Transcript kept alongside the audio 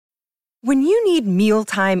When you need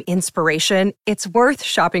mealtime inspiration, it's worth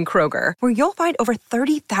shopping Kroger, where you'll find over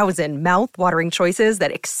 30,000 mouth-watering choices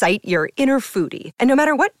that excite your inner foodie. And no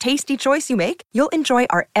matter what tasty choice you make, you'll enjoy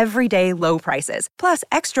our everyday low prices, plus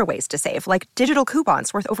extra ways to save, like digital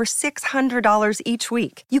coupons worth over $600 each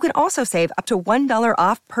week. You can also save up to $1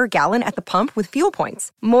 off per gallon at the pump with fuel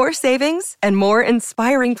points. More savings and more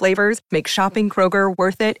inspiring flavors make shopping Kroger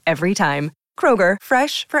worth it every time. Kroger,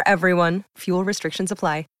 fresh for everyone. Fuel restrictions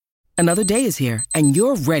apply. Another day is here, and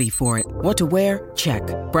you're ready for it. What to wear? Check.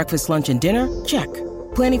 Breakfast, lunch, and dinner? Check.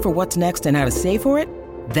 Planning for what's next and how to save for it?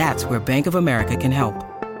 That's where Bank of America can help.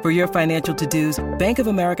 For your financial to-dos, Bank of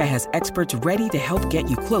America has experts ready to help get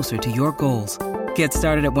you closer to your goals. Get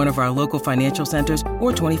started at one of our local financial centers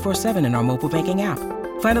or 24/7 in our mobile banking app.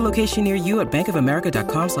 Find a location near you at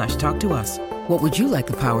bankofamerica.com/talktous. What would you like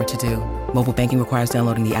the power to do? Mobile banking requires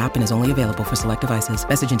downloading the app and is only available for select devices.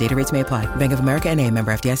 Message and data rates may apply. Bank of America N.A.,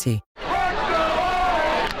 member FDIC.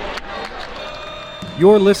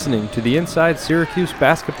 You're listening to the Inside Syracuse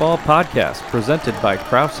Basketball Podcast, presented by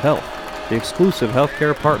Crouse Health, the exclusive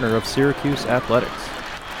healthcare partner of Syracuse Athletics.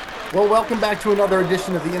 Well, welcome back to another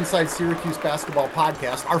edition of the Inside Syracuse Basketball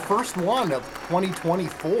Podcast, our first one of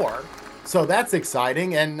 2024. So that's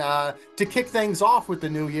exciting. And to kick things off with the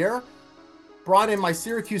new year, brought in my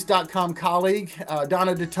Syracuse.com colleague,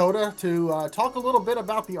 Donna Ditota, to talk a little bit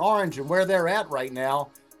about the Orange and where they're at right now.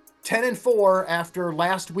 10-4 after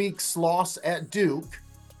last week's loss at Duke.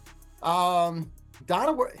 Donna,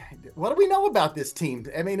 what do we know about this team?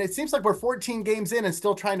 I mean, it seems like we're 14 games in and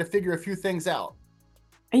still trying to figure a few things out.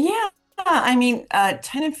 Yeah, I mean,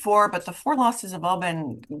 10-4, but the 4 losses have all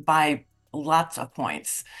been by lots of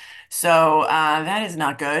points. So that is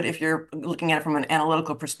not good. If you're looking at it from an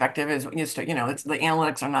analytical perspective, it's the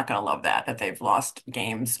analytics are not going to love that they've lost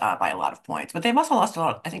games by a lot of points. But they've also lost a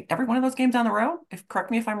lot. I think every one of those games on the road. Correct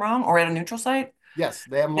me if I'm wrong, or at a neutral site. Yes,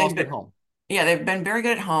 they haven't lost at home. Yeah, they've been very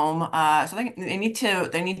good at home. So they need to.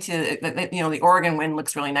 The Oregon win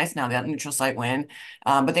looks really nice now. That neutral site win,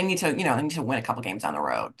 but they need to win a couple games on the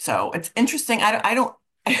road. So it's interesting. I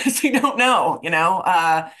honestly don't know.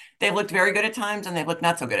 They've looked very good at times and they've looked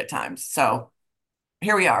not so good at times. So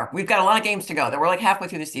here we are. We've got a lot of games to go. We're like halfway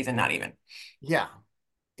through the season, not even. Yeah.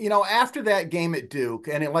 After that game at Duke,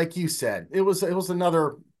 and like you said, it was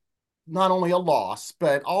another, not only a loss,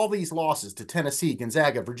 but all these losses to Tennessee,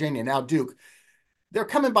 Gonzaga, Virginia, now Duke, they're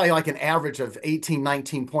coming by like an average of 18,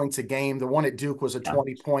 19 points a game. The one at Duke was a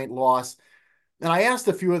 20-point loss. And I asked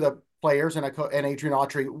a few of the players and Adrian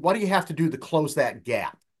Autry, what do you have to do to close that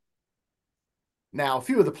gap? Now, a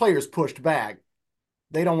few of the players pushed back.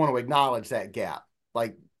 They don't want to acknowledge that gap.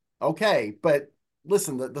 Like, okay, but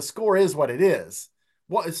listen, the score is what it is.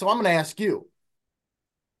 So I'm going to ask you,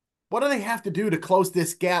 what do they have to do to close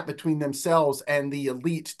this gap between themselves and the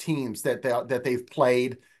elite teams that they've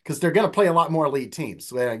played? Because they're going to play a lot more elite teams.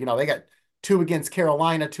 So, they got 2 against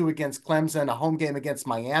Carolina, 2 against Clemson, a home game against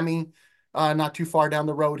Miami, not too far down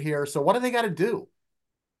the road here. So what do they got to do?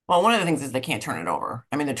 Well, one of the things is they can't turn it over.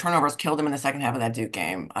 I mean, the turnovers killed them in the second half of that Duke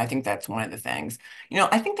game. I think that's one of the things.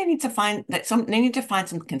 I think they need to find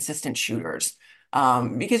some consistent shooters.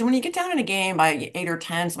 Because when you get down in a game by 8 or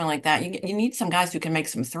 10, something like that, you need some guys who can make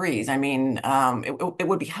some threes. I mean, it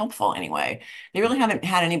would be helpful anyway. They really haven't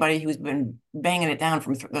had anybody who's been banging it down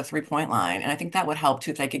from the 3-point line. And I think that would help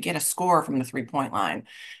too, if they could get a score from the 3-point line.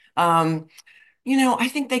 I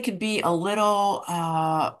think they could be a little,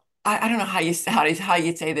 I don't know how you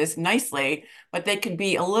say this nicely, but they could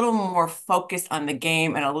be a little more focused on the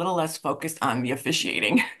game and a little less focused on the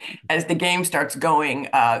officiating as the game starts going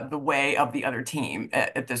the way of the other team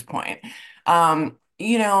at this point. A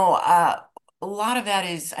lot of that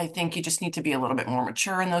is, I think you just need to be a little bit more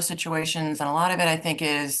mature in those situations. And a lot of it, I think,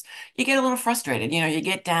 is you get a little frustrated. You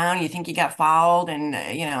get down, you think you got fouled, and,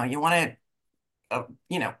 you want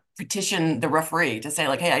to, petition the referee to say,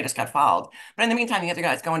 like, hey, I just got fouled. But in the meantime, the other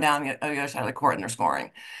guy's going down the other side of the court and they're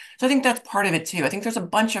scoring. So I think that's part of it too. I think there's a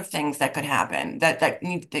bunch of things that could happen that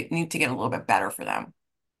need to get a little bit better for them.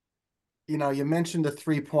 You mentioned the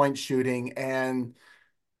 3-point shooting, and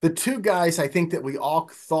the 2 guys I think that we all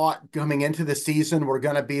thought coming into the season were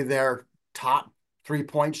going to be their top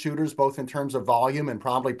 3-point shooters, both in terms of volume and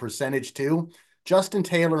probably percentage too, Justin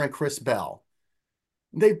Taylor and Chris Bell.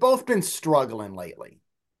 They've both been struggling lately.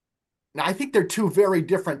 Now, I think they're 2 very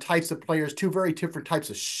different types of players, 2 very different types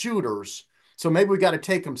of shooters. So maybe we got to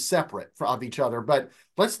take them separate of each other. But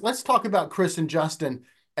let's talk about Chris and Justin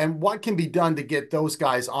and what can be done to get those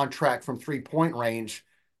guys on track from 3-point range.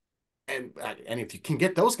 And if you can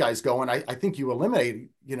get those guys going, I think you eliminate,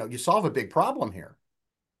 you solve a big problem here.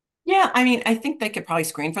 Yeah, I mean, I think they could probably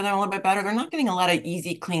screen for them a little bit better. They're not getting a lot of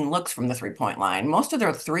easy, clean looks from the 3-point line. Most of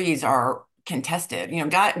their threes are contested.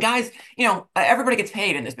 Guys, everybody gets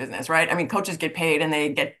paid in this business, right? I mean, coaches get paid and they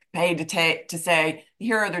get paid to say,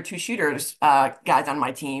 here are their two shooters, guys on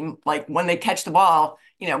my team. Like when they catch the ball,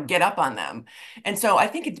 get up on them. And so I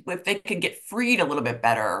think if they could get freed a little bit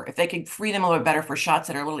better, if they could free them a little bit better for shots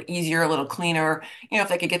that are a little easier, a little cleaner, if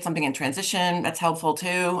they could get something in transition, that's helpful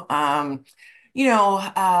too. I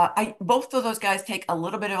both of those guys take a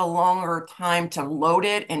little bit of a longer time to load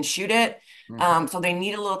it and shoot it. Mhm. So they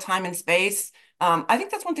need a little time and space. I think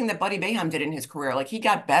that's one thing that Buddy Boeheim did in his career. Like he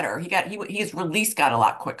got better. His release got a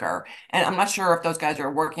lot quicker. And I'm not sure if those guys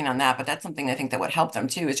are working on that, but that's something I think that would help them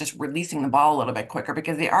too, is just releasing the ball a little bit quicker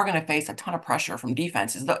because they are going to face a ton of pressure from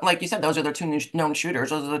defenses. Like you said, those are their two known shooters.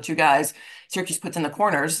 Those are the two guys Syracuse puts in the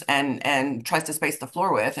corners and tries to space the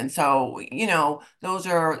floor with. And so, those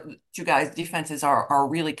are two guys defenses are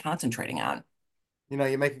really concentrating on. You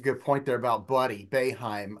make a good point there about Buddy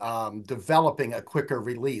Boeheim developing a quicker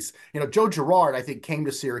release. Joe Girard, I think, came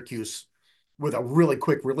to Syracuse with a really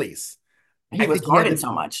quick release. He I was think he had guarded to,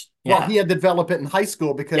 so much. well, Yeah. he had to develop it in high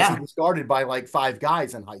school because he Yeah. was guarded by like five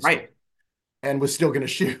guys in high school Right. and was still going to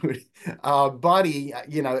shoot. Buddy,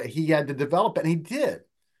 he had to develop it, and he did.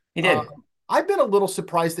 He Uh, did. I've been a little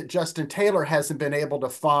surprised that Justin Taylor hasn't been able to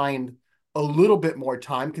find a little bit more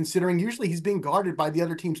time, considering usually he's being guarded by the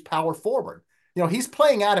other team's power forward. He's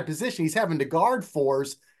playing out of position. He's having to guard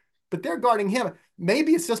fours, but they're guarding him.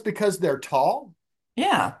 Maybe it's just because they're tall.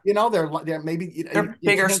 Yeah. They're maybe They're you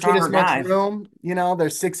bigger, can't get as stronger much guys. room. They're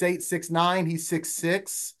 6'8", 6'9". He's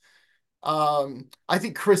 6'6". I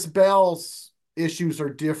think Chris Bell's issues are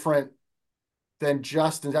different than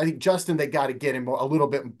Justin's. I think Justin, they got to get him a little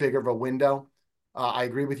bit bigger of a window. I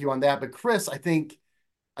agree with you on that. But Chris, I think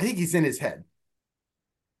he's in his head.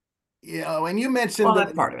 And you mentioned Well,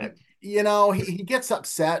 that's part of that, it. he gets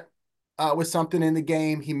upset with something in the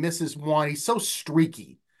game. He misses one. He's so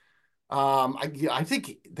streaky. I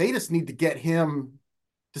think they just need to get him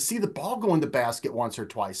to see the ball go in the basket once or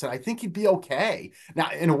twice, and I think he'd be okay.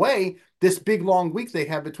 Now, in a way, this big long week they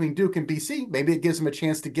have between Duke and BC, maybe it gives him a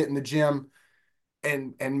chance to get in the gym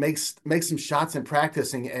and make some shots in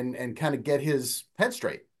practice and kind of get his head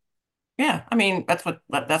straight. Yeah. I mean, that's what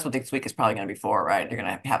this week is probably going to be for, right? They're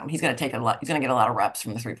going to have him. He's going to take a lot. He's going to get a lot of reps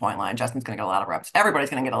from the 3-point line. Justin's going to get a lot of reps.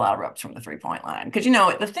 Everybody's going to get a lot of reps from the 3-point line. Because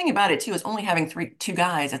the thing about it too is only having two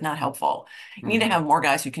guys is not helpful. You need to have more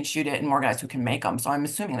guys who can shoot it and more guys who can make them. So I'm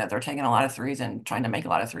assuming that they're taking a lot of threes and trying to make a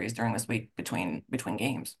lot of threes during this week between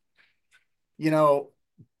games. You know,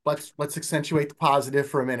 let's accentuate the positive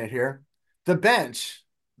for a minute here. The bench,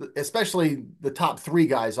 especially the top three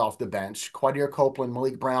guys off the bench, Quadir Copeland,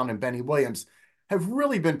 Malik Brown, and Benny Williams, have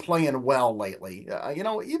really been playing well lately.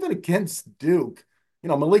 Even against Duke,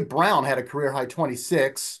 Malik Brown had a career high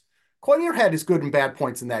 26. Quadir had his good and bad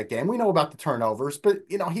points in that game. We know about the turnovers, but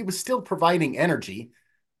he was still providing energy.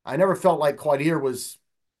 I never felt like Quadir was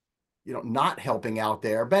not helping out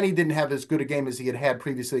there. Benny didn't have as good a game as he had had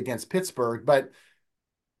previously against Pittsburgh, but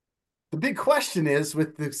the big question is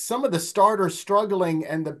with some of the starters struggling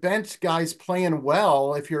and the bench guys playing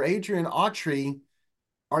well, if you're Adrian Autry,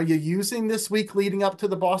 are you using this week leading up to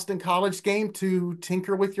the Boston College game to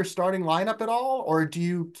tinker with your starting lineup at all, or do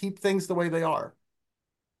you keep things the way they are?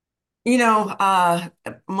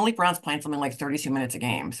 Malik Brown's playing something like 32 minutes a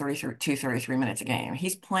game, 32, 33 minutes a game.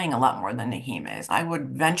 He's playing a lot more than Naheem is. I would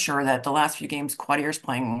venture that the last few games, Quadir's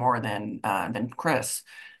playing more than Chris.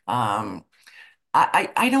 Um,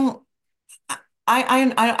 I don't. I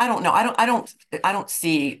don't know. I don't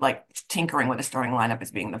see like tinkering with the starting lineup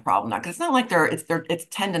as being the problem now because it's not like it's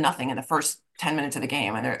 10-0 in the first 10 minutes of the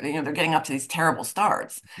game and they're getting up to these terrible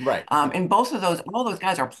starts. Right. And all those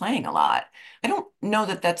guys are playing a lot. I don't know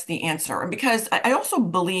that that's the answer. And because I also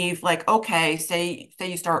believe like, okay, say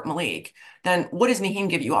you start Malik, then what does Naheem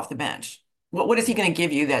give you off the bench? What is he going to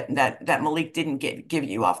give you that Malik didn't give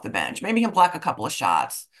you off the bench? Maybe he'll block a couple of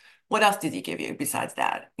shots. What else did he give you besides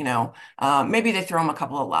that? Maybe they throw him a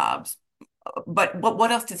couple of lobs. But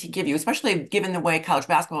what else does he give you? Especially given the way college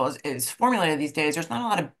basketball is formulated these days, there's not a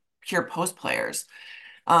lot of pure post players.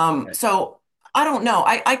 Right. So I don't know.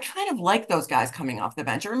 I kind of like those guys coming off the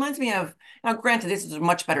bench. It reminds me of, now granted, this is a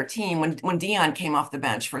much better team when Dion came off the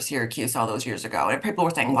bench for Syracuse all those years ago. And people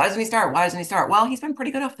were saying, why doesn't he start? Why doesn't he start? Well, he's been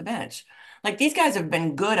pretty good off the bench. Like these guys have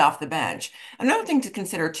been good off the bench. Another thing to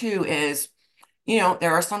consider too is,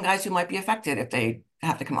 there are some guys who might be affected if they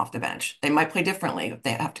have to come off the bench. They might play differently if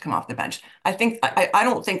they have to come off the bench. I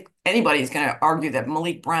don't think anybody's going to argue that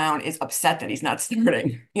Malik Brown is upset that he's not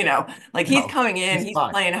starting. Like he's No, coming in, he's he's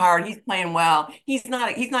fine. playing hard, he's playing well. He's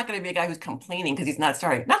not going to be a guy who's complaining because he's not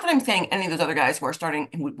starting. Not that I'm saying any of those other guys who are starting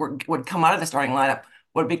would come out of the starting lineup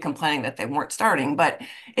would be complaining that they weren't starting, but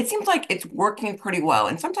it seems like it's working pretty well.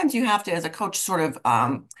 And sometimes you have to, as a coach, sort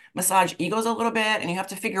of massage egos a little bit, and you have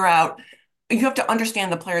to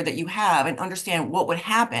understand the player that you have and understand what would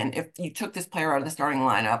happen if you took this player out of the starting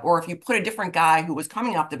lineup, or if you put a different guy who was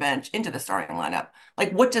coming off the bench into the starting lineup.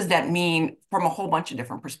 Like, what does that mean from a whole bunch of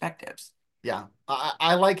different perspectives? Yeah,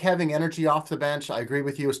 I like having energy off the bench. I agree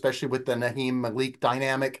with you, especially with the Naheem Malik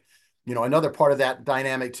dynamic. Another part of that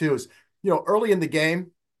dynamic too is, early in the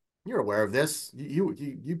game, you're aware of this.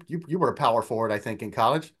 You were a power forward, I think, in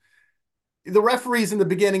college. The referees in the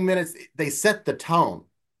beginning minutes, they set the tone,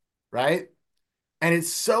 right? And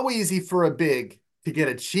it's so easy for a big to get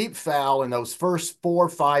a cheap foul in those first 4 or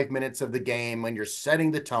 5 minutes of the game when you're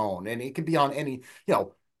setting the tone. And it could be on any,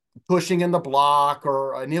 pushing in the block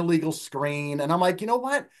or an illegal screen. And I'm like, you know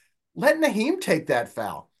what? Let Naheem take that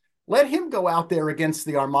foul. Let him go out there against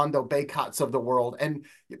the Armando Baycots of the world. And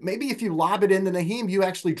maybe if you lob it into Naheem, you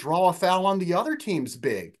actually draw a foul on the other team's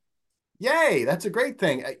big. Yay, that's a great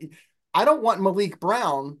thing. I don't want Malik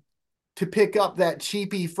Brown to pick up that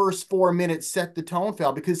cheapy first 4 minutes set the tone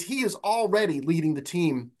foul, because he is already leading the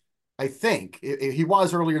team, I think. He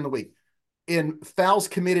was earlier in the week, in fouls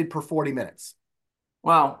committed per 40 minutes.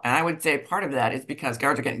 Well, and I would say part of that is because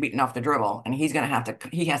guards are getting beaten off the dribble, and he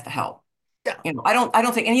has to help. Yeah. I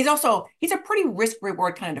don't think, and he's a pretty risk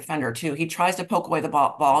reward kind of defender too. He tries to poke away the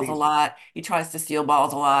balls a lot. He tries to steal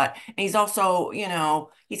balls a lot. And he's also,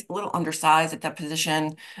 he's a little undersized at that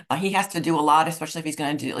position. He has to do a lot, especially if he's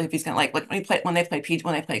going to like when they play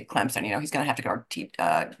Clemson, he's going to have to guard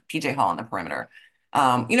PJ Hall on the perimeter.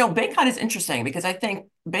 Baycott is interesting because I think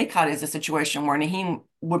Baycott is a situation where Naheem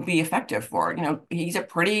would be effective for.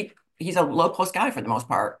 He's a low post guy for the most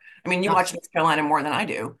part. I mean, you watch North Carolina more than I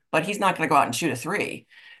do, but he's not going to go out and shoot a three.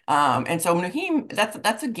 And so Naheem,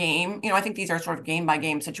 that's a game. I think these are sort of game by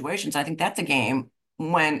game situations. I think that's a game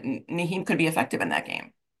when Naheem could be effective in that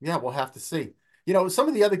game. Yeah, we'll have to see. Some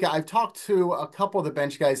of the other guys, I've talked to a couple of the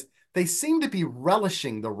bench guys, they seem to be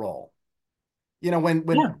relishing the role.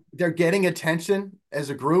 When they're getting attention as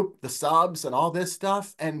a group, the subs and all this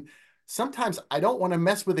stuff. And sometimes I don't want to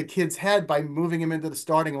mess with a kid's head by moving him into the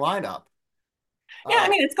starting lineup. Yeah, I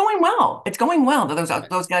mean, it's going well. It's going well to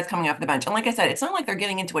those guys coming off the bench. And like I said, it's not like they're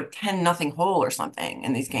getting into a 10-0 hole or something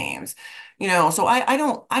in these games. So I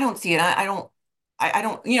don't see it. I don't,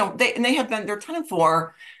 they have been, they're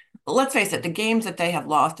 10-4. Let's face it, the games that they have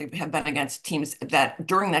lost have been against teams that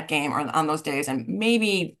during that game or on those days, and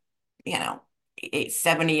maybe,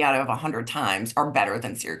 70 out of 100 times are better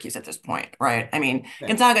than Syracuse at this point, right? I mean,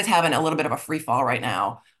 Gonzaga's having a little bit of a free fall right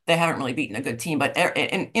now. They haven't really beaten a good team, but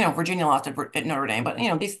Virginia lost at Notre Dame, but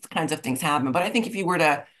these kinds of things happen. But I think if you were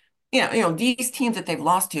to, these teams that they've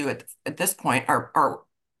lost to at this point are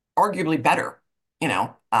arguably better,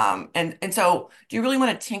 and so do you really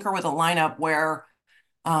want to tinker with a lineup where,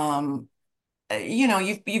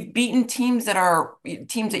 you've beaten teams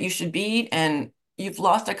that you should beat, and you've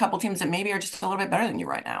lost a couple teams that maybe are just a little bit better than you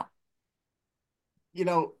right now?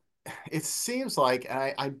 It seems like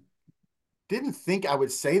I didn't think I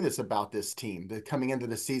would say this about this team coming into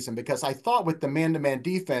the season, because I thought with the man-to-man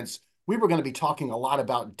defense, we were going to be talking a lot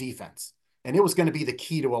about defense, and it was going to be the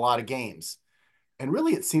key to a lot of games. And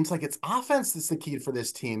really, it seems like it's offense that's the key for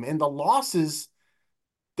this team. And the losses,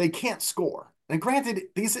 they can't score. And granted,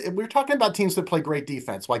 we're talking about teams that play great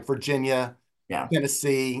defense, like Virginia,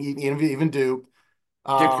 Tennessee, even Duke.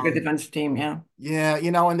 Duke's a good defensive team, yeah. Yeah,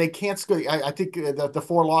 and they can't score. I think the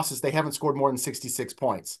 4 losses, they haven't scored more than 66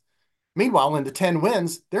 points. Meanwhile, in the 10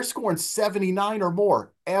 wins, they're scoring 79 or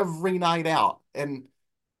more every night out. And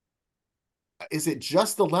is it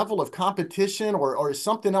just the level of competition, or is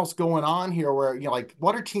something else going on here where,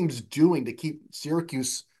 what are teams doing to keep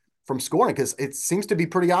Syracuse from scoring? Because it seems to be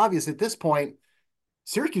pretty obvious at this point,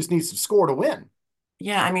 Syracuse needs to score to win.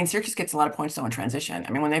 Yeah, I mean, Syracuse gets a lot of points though in transition.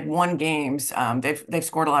 I mean, when they've won games, they've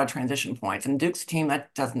scored a lot of transition points. And Duke's a team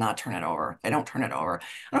that does not turn it over. They don't turn it over.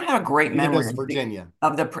 I don't have a great memory of Virginia.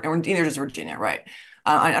 Neither does Virginia, right?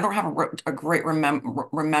 I don't have a great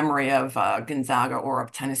memory of Gonzaga or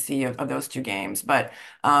of Tennessee of those two games, but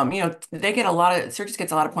they get Syracuse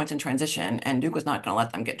gets a lot of points in transition, and Duke was not going to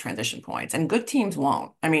let them get transition points. And good teams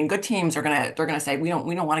won't. I mean, good teams they're going to say we don't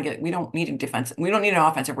need an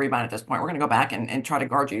offensive rebound at this point. We're going to go back and try to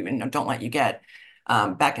guard you and don't let you get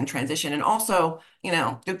back in transition. And also,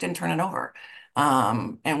 Duke didn't turn it over.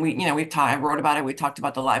 And I wrote about it. We talked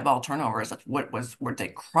about the live ball turnovers. That's where they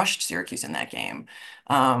crushed Syracuse in that game.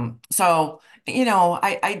 I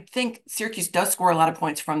think Syracuse does score a lot of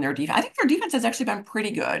points from their defense. I think their defense has actually been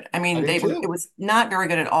pretty good. I I mean, do it too. was not very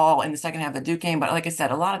good at all in the second half of the Duke game, but like I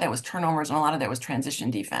said, a lot of that was turnovers and a lot of that was transition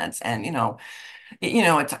defense. And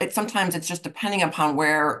it's sometimes it's just depending upon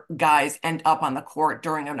where guys end up on the court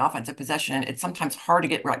during an offensive possession. It's sometimes hard to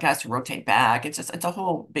get guys to rotate back. It's a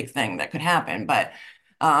whole big thing that could happen. But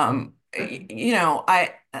their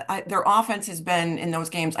offense has been in those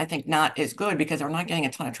games, I think, not as good because they're not getting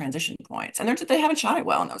a ton of transition points, and they haven't shot it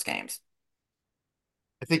well in those games.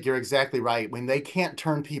 I think you're exactly right. When they can't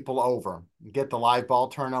turn people over, get the live ball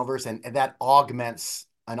turnovers, and that augments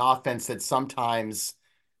an offense that sometimes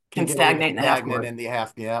can Can get a little stagnate in the half stagnant court. in the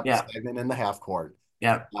half, yeah, Yeah, stagnant in the half court.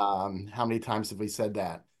 yeah, How many times have we said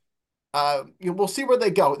that? We'll see where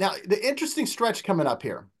they go. Now, the interesting stretch coming up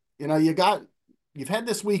here. You've had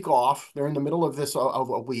this week off. They're in the middle of this of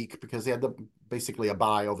a week because they had basically a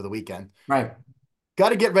bye over the weekend. right. Got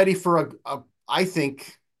to get ready for I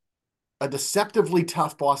think, a deceptively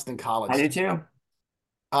tough Boston I College do team. too.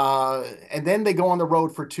 And then they go on the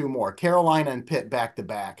road for two more, Carolina and Pitt back to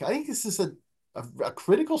back. I think this is a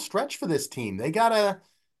critical stretch for this team.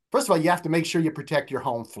 First of all, you have to make sure you protect your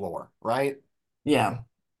home floor, right? Yeah.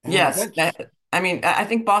 And Yes. eventually, I mean, I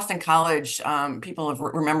think Boston College, people have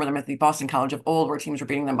remember them at the Boston College of old where teams were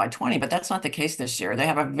beating them by 20, but that's not the case this year. They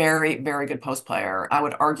have a very, very good post player. I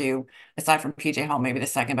would argue, aside from PJ Hall, maybe the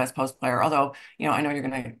second best post player, although, I know you're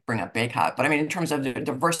going to bring up Baycott, but I mean, in terms of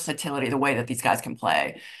the versatility, the way that these guys can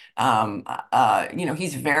play,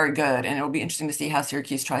 he's very good. And it'll be interesting to see how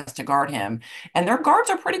Syracuse tries to guard him. And their guards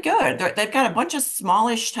are pretty good. They've got a bunch of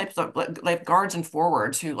smallish types of like guards and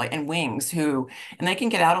forwards and wings and they can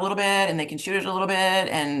get out a little bit and they can shoot it a little bit.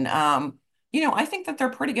 And I think that they're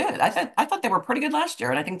pretty good. I thought they were pretty good last year,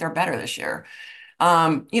 and I think they're better this year.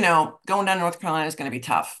 Going down to North Carolina is going to be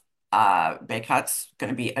tough. Baycott's going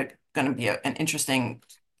to be an interesting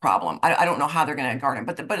problem. I don't know how they're going to guard him,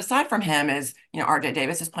 but aside from him is RJ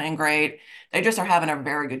Davis is playing great. They just are having a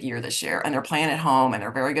very good year this year, and they're playing at home, and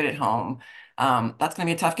they're very good at home. That's going to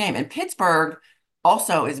be a tough game. And Pittsburgh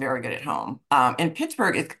also is very good at home. And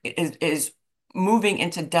Pittsburgh is moving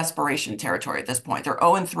into desperation territory at this point. They're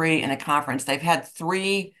 0-3 in a conference. They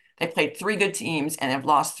played three good teams and have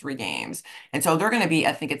lost three games. And so they're going to be,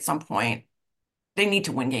 I think, at some point, they need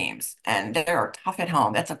to win games, and they're tough at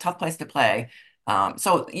home. That's a tough place to play.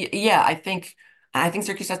 Yeah, I think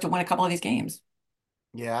Syracuse has to win a couple of these games.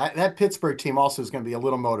 yeah, that Pittsburgh team also is going to be a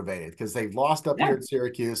little motivated because they've lost up here Yeah, at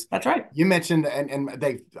Syracuse. that's right. You mentioned, and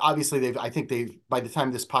I think by the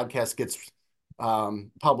time this podcast gets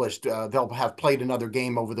published, they'll have played another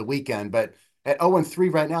game over the weekend. But at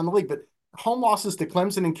 0-3 right now in the league, but home losses to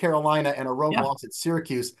Clemson and Carolina and a road Yeah, loss at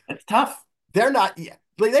Syracuse. it's tough. They're not.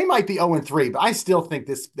 They might be 0-3, but I still think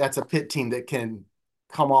that's a Pitt team that can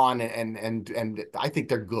come on and I think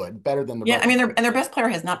they're good, better than the Yeah, rest. I mean, their best player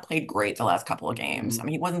has not played great the last couple of games. I Mhm.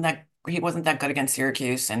 mean, he wasn't that good against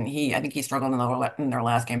Syracuse, and I think he struggled in their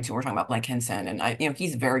last game too. We're talking about Blake Hinson, and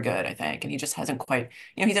he's very good, I think, and he just hasn't quite,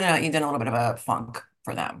 he's in a little bit of a funk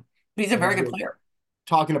for them. But he's a And very as good you're player.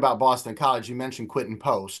 talking about Boston College, you mentioned Quentin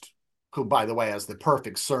Post, who, by the way, has the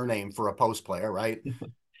perfect surname for a post player, right?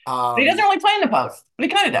 But he doesn't Um, really play in the post, but he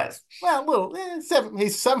kind of does. well, a little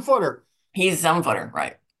he's 7 footer, He's 7 footer,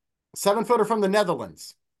 right? 7 footer from the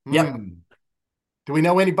Netherlands. Yep, Hmm. Do we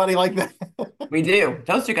know anybody like that? we do.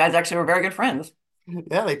 Those two guys actually were very good friends.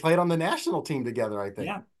 Yeah, they played on the national team together, I think.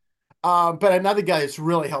 Yeah. But another guy that's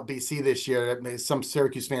really helped BC this year, that some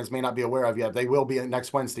Syracuse fans may not be aware of yet, they will be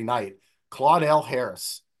next Wednesday night. Claudel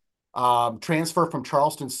Harris, transfer from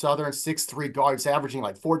Charleston Southern, 6'3" guards, averaging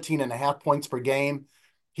like 14 and a half points per game.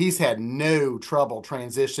 He's had no trouble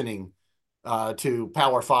transitioning to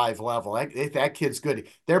Power 5 level. That kid's good.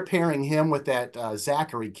 They're pairing him with that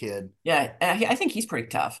Zachary kid. Yeah, I think he's pretty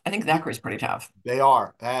tough. I think Zachary's pretty tough. They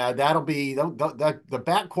are. That'll be the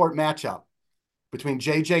backcourt matchup between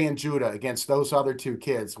JJ and Judah against those other two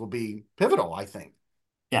kids will be pivotal, I think.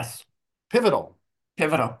 Yes. Pivotal.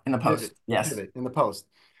 Pivotal in the Pivot. post. Yes. Pivot in the post.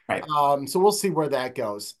 Right. So we'll see where that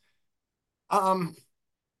goes. Um,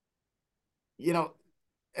 you know,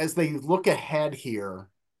 as they look ahead here,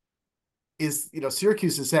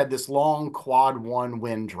 Syracuse has had this long quad one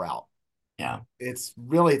win drought. Yeah. It's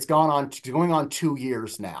going on 2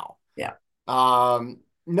 years now. Yeah.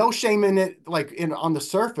 No shame in it, like on the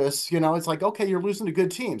surface, it's like, okay, you're losing to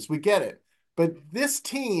good teams. We get it. But this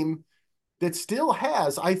team that still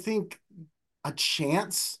has, I think, a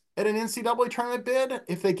chance at an NCAA tournament bid,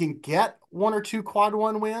 if they can get one or two quad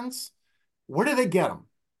one wins, where do they get them?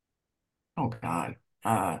 Oh God.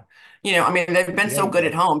 Uh, I mean, they've been so Damn good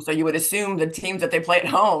at good. home, so you would assume the teams that they play at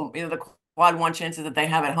home, the quad one chances that they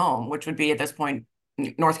have at home, which would be at this point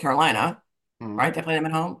North Carolina, Mhm. right? They play them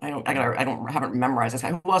at home. I haven't memorized this.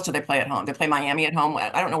 Who else do they play at home? They play Miami at home. I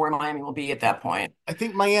don't know where Miami will be at that point. I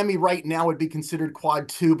think Miami right now would be considered quad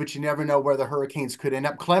two, but you never know where the Hurricanes could end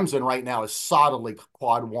up. Clemson right now is solidly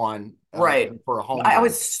quad one Right. for a home I game.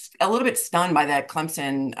 was a little bit stunned by that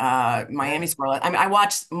Clemson Yeah. Miami score. I mean, I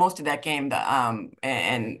watched most of that game,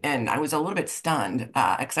 and I was a little bit stunned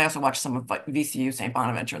because I also watched some of like VCU St.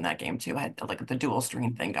 Bonaventure in that game too. I had like the dual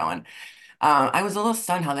screen thing going. I was a little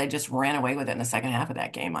stunned how they just ran away with it in the second half of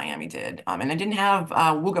that game. Miami did, and they didn't have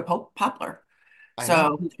Wooga Poplar, I so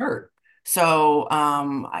know. he's hurt. So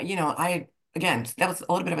I again, that was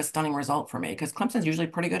a little bit of a stunning result for me because Clemson's usually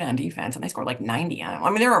pretty good on defense, and they scored like 90 on them. I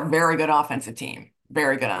mean, they're a very good offensive team,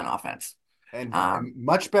 very good on offense. And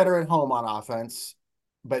much better at home on offense.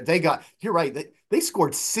 But you're right. They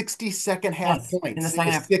scored 60 second half Yes, points. It was in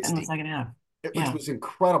the 60, second half. which Yeah, was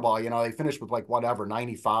incredible. They finished with like whatever,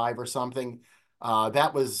 95 or something.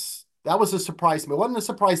 That was a surprise to me. It wasn't a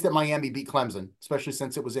surprise that Miami beat Clemson, especially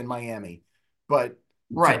since it was in Miami. But to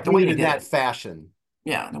right. The do way it they in did that it. fashion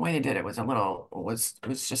Yeah, the way they did it was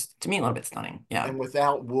was just to me a little bit stunning. Yeah, and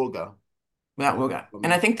without Wooga. without Wooga, and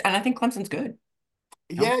Um, I think Clemson's good.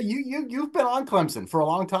 yeah, you've been on Clemson for a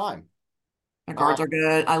long time. Their Uh, guards are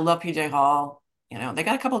good. I love PJ Hall. They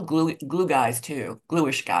got a couple of glue guys too,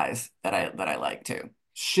 gluish guys that I like too.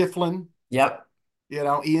 Schifflin, Yep.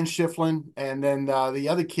 Ian Schifflin, and then the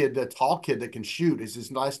other kid, the tall kid that can shoot, is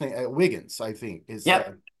his last name Wiggins, I think. Is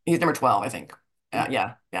Yep. He's number 12, I think.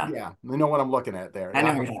 Yeah, yeah. Yeah, I know what I'm looking at there. I know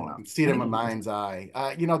I who you're talking about. can see it I in think my he's number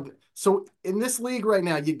mind's 12. eye. So in this league right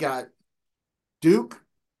now, you got Duke,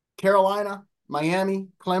 Carolina, Miami,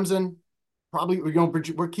 Clemson. Probably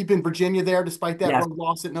we're keeping Virginia there despite that Yes. road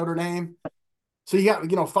loss at Notre Dame. So you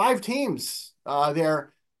got five teams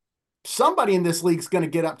there. Somebody in this league is going to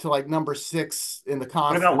get up to like number 6 in the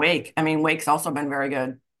What about conference. Wake? I mean, Wake's also been very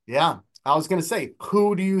good. Yeah, I was going to say,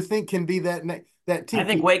 who do you think can be that I team?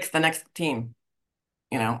 think Wake's the next team.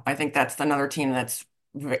 I think that's another team that's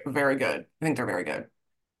very good. I think they're very good.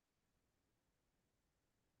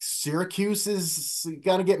 Syracuse is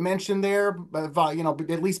going to get mentioned there, but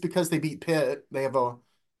at least because they beat Pitt, they have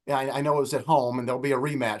yeah, I know it was at home, and there'll be a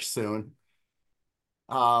rematch soon.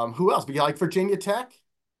 Who else? But you like Virginia Tech?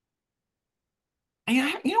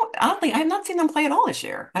 Oddly, I have not seen them play at all this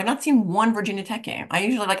year. I've not seen one Virginia Tech game. I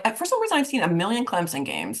usually for some reason, I've seen a million Clemson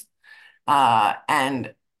games.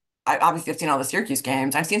 And I obviously have seen all the Syracuse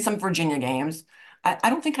games. I've seen some Virginia games. I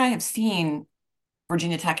don't think I have seen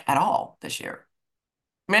Virginia Tech at all this year.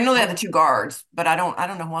 I mean, I know they have the two guards, but I don't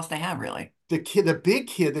know who else they have really. The big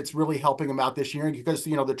kid that's really helping them out this year, because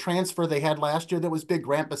the transfer they had last year that was big,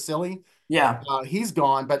 Grant Basile, Yeah, he's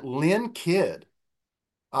gone. But Lynn Kidd,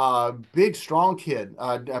 big strong kid,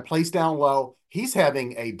 plays down low. He's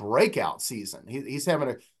having a breakout season. He's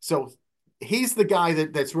having he's the guy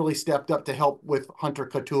that's really stepped up to help with Hunter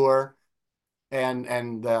Couture and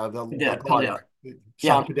the guard Padilla.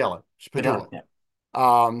 Sean Yeah, Padilla. Padilla.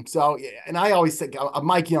 Yeah, So yeah, and I always think a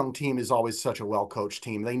Mike Young team is always such a well-coached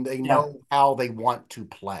team. They yeah. know how they want to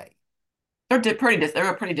play. They're a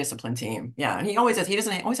pretty disciplined team. Yeah, and he always has. He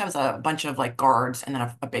doesn't always has a bunch of like guards and then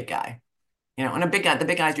a big guy. And the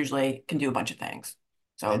big guys usually can do a bunch of things.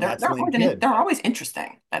 So And that's Lynn Kidd. they're always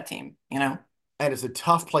interesting, that team. And it's a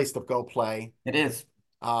tough place to go play. It is.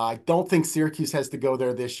 I don't think Syracuse has to go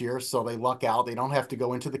there this year, so they luck out. They don't have to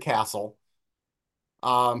go into the castle.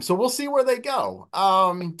 So we'll see where they go.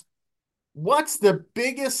 What's the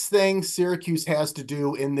biggest thing Syracuse has to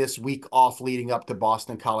do in this week off leading up to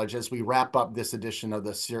Boston College as we wrap up this edition of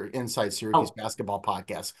the Inside Syracuse Oh, Basketball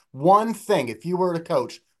Podcast? One thing, if you were a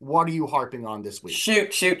coach, what are you harping on this week?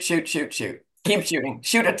 shoot, shoot, shoot, shoot, shoot. Keep shooting.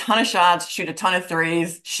 Shoot a ton of shots, shoot a ton of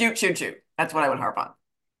threes. Shoot, shoot, shoot. That's what I would harp on.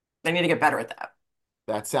 They need to get better at that.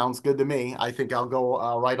 That sounds good to me. I think I'll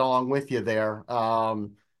go right along with you there.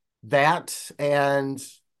 That, and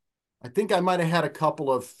I think I might have had a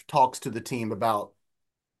couple of talks to the team about,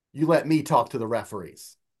 you let me talk to the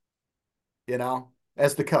referees,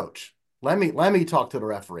 as the coach. Let me talk to the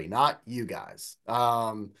referee, not you guys.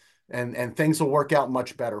 And things will work out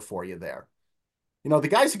much better for you there. The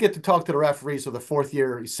guys who get to talk to the referees are the fourth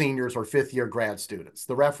year seniors or fifth year grad students.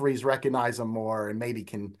 The referees recognize them more and maybe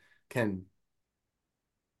can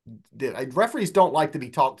referees don't like to be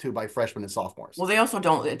talked to by freshmen and sophomores. Well, they also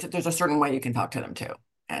don't. There's a certain way you can talk to them too,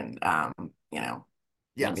 and maybe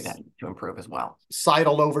Yes. that to improve as well.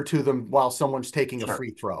 Sidle over to them while someone's taking a Sure.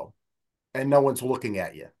 free throw and no one's looking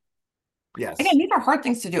at you. Yes. Again, these are hard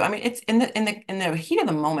things to do. I mean, it's in the heat of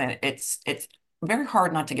the moment, it's very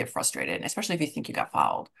hard not to get frustrated, especially if you think you got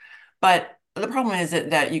fouled. But the problem is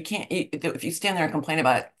that you can't, if you stand there and complain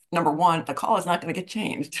about it, number one, the call is not going to get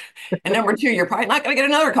changed. And number two, you're probably not going to get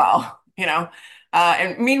another call, you know?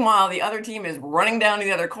 And meanwhile, the other team is running down to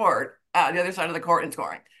the other court, the other side of the court and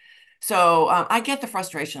scoring. So I get the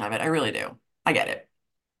frustration of it. I really do. I get it.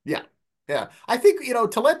 Yeah. Yeah. I think,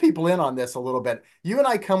 to let people in on this a little bit, you and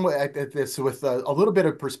I come at this with a little bit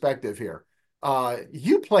of perspective here.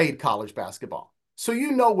 You played college basketball, so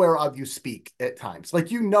you know whereof you speak at times. Like,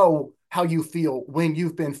 how you feel when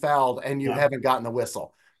you've been fouled and you haven't gotten the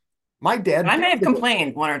whistle. My dad. And I may have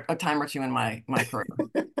complained a time or two in my career.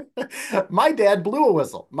 My dad blew a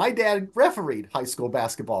whistle. My dad refereed high school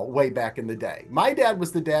basketball way back in the day. My dad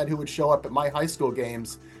was the dad who would show up at my high school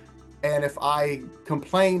games, and if I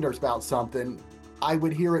complained about something, I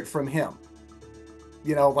would hear it from him.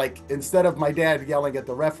 Like, instead of my dad yelling at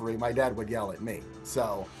the referee, my dad would yell at me.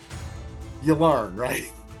 So you learn,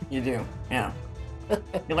 right? You do. Yeah.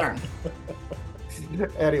 You learn.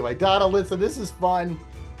 Anyway, Donna, listen, this is fun.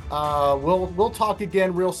 We'll talk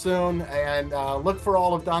again real soon, and look for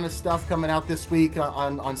all of Donna's stuff coming out this week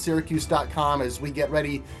on Syracuse.com as we get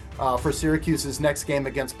ready for Syracuse's next game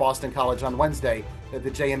against Boston College on Wednesday at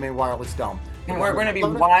the JMA Wireless Dome. And we're going to be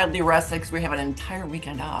wildly rested because we have an entire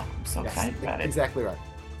weekend off. I'm so excited about it. Exactly right.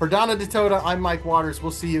 For Donna DeToda, I'm Mike Waters.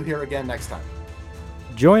 We'll see you here again next time.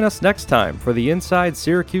 Join us next time for the Inside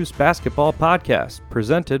Syracuse Basketball Podcast,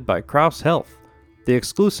 presented by Crouse Health, the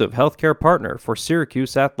exclusive healthcare partner for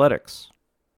Syracuse Athletics.